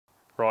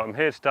Right, I'm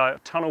here today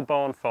at Tunnel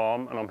Barn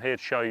Farm and I'm here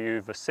to show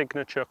you the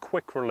signature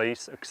quick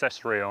release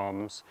accessory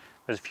arms.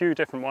 There's a few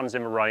different ones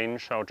in the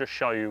range, so I'll just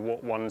show you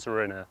what ones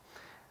are in here.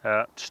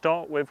 To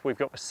start with, we've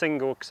got a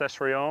single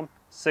accessory arm.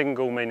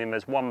 Single meaning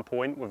there's one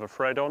point with a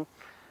thread on.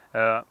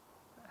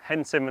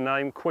 Hence in the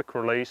name, quick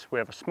release. We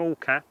have a small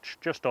catch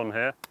just on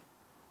here,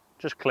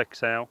 just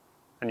clicks out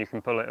and you can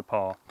pull it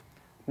apart.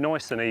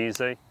 Nice and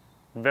easy,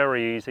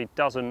 very easy,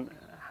 doesn't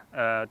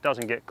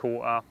get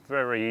caught up,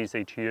 very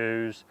easy to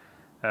use.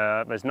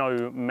 There's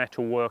no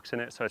metal works in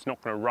it, so it's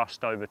not going to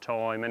rust over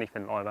time,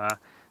 anything like that.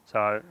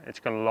 So it's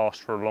going to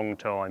last for a long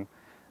time.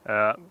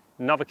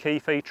 Another key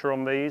feature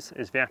on these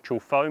is the actual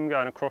foam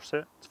going across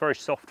it. It's very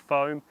soft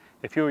foam.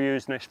 If you're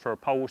using this for a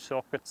pole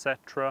sock,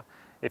 etc.,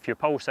 if your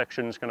pole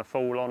section is going to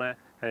fall on it,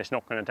 then it's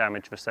not going to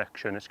damage the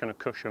section, it's going to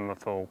cushion the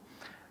fall.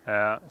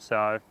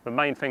 So the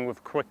main thing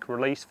with quick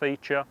release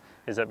feature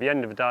is at the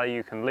end of the day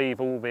you can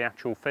leave all the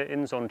actual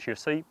fittings onto your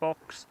seat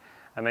box,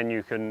 and then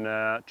you can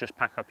just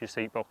pack up your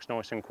seat box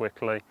nice and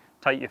quickly,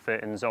 take your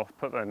fittings off,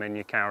 put them in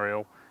your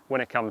carry-all.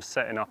 When it comes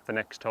setting up the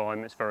next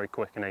time, it's very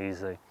quick and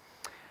easy.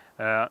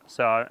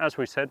 So as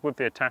we said, with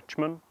the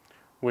attachment,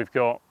 we've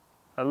got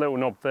a little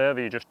knob there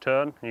that you just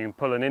turn, and you can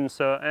pull an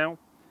insert out.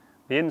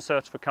 The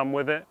inserts that come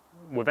with it,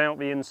 without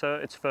the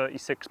insert it's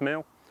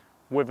 36mm.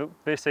 With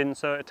this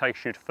insert it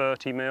takes you to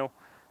 30mm,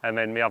 and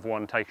then the other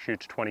one takes you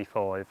to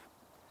 25.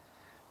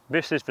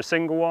 This is the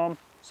single arm,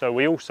 so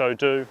we also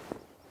do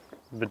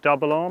the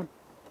double arm,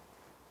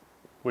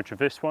 which is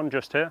this one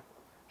just here.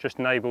 Just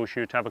enables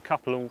you to have a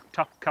couple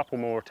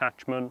more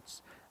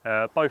attachments.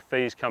 Both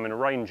these come in a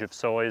range of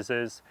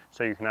sizes,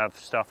 so you can have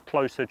stuff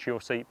closer to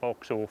your seat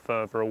box or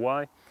further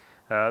away.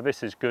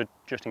 This is good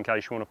just in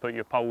case you want to put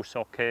your pole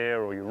sock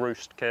here or your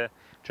roost here.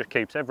 Just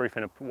keeps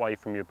everything away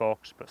from your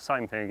box, but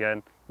same thing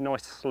again,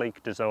 nice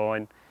sleek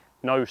design,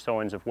 no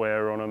signs of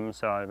wear on them,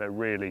 so they're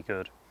really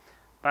good.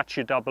 That's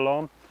your double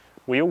arm.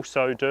 We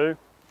also do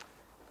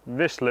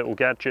this little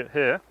gadget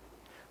here,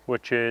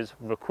 which is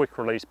the quick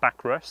release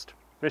backrest.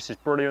 This is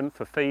brilliant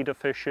for feeder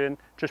fishing,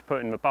 just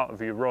putting the butt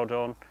of your rod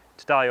on.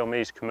 Today on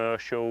these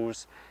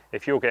commercials,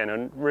 if you're getting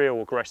a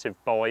real aggressive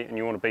bite and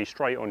you want to be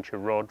straight onto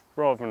your rod,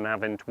 rather than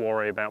having to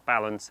worry about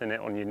balancing it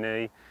on your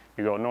knee,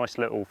 you've got a nice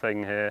little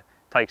thing here,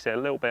 takes it a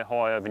little bit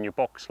higher than your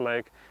box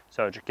leg,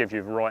 so it just gives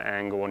you the right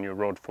angle on your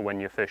rod for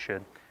when you're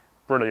fishing.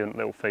 Brilliant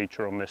little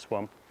feature on this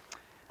one.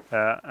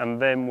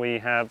 And then we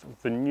have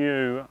the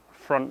new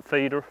front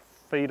feeder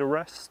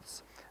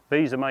rests.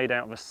 These are made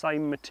out of the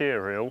same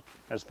material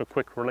as the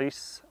quick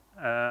release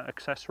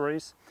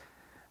accessories.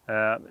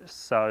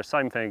 So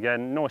same thing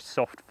again, nice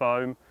soft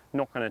foam,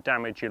 not going to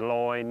damage your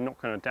line, not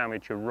going to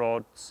damage your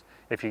rods.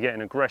 If you get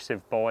an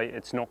aggressive bite,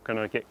 it's not going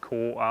to get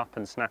caught up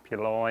and snap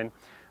your line.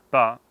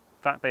 But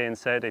that being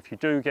said, if you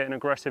do get an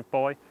aggressive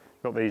bite,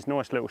 you've got these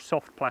nice little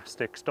soft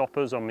plastic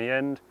stoppers on the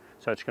end,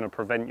 so it's going to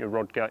prevent your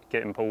rod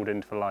getting pulled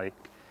into the lake.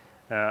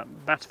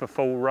 That's for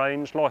full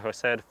range. Like I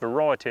said,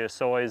 variety of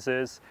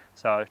sizes,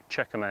 so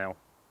check them out.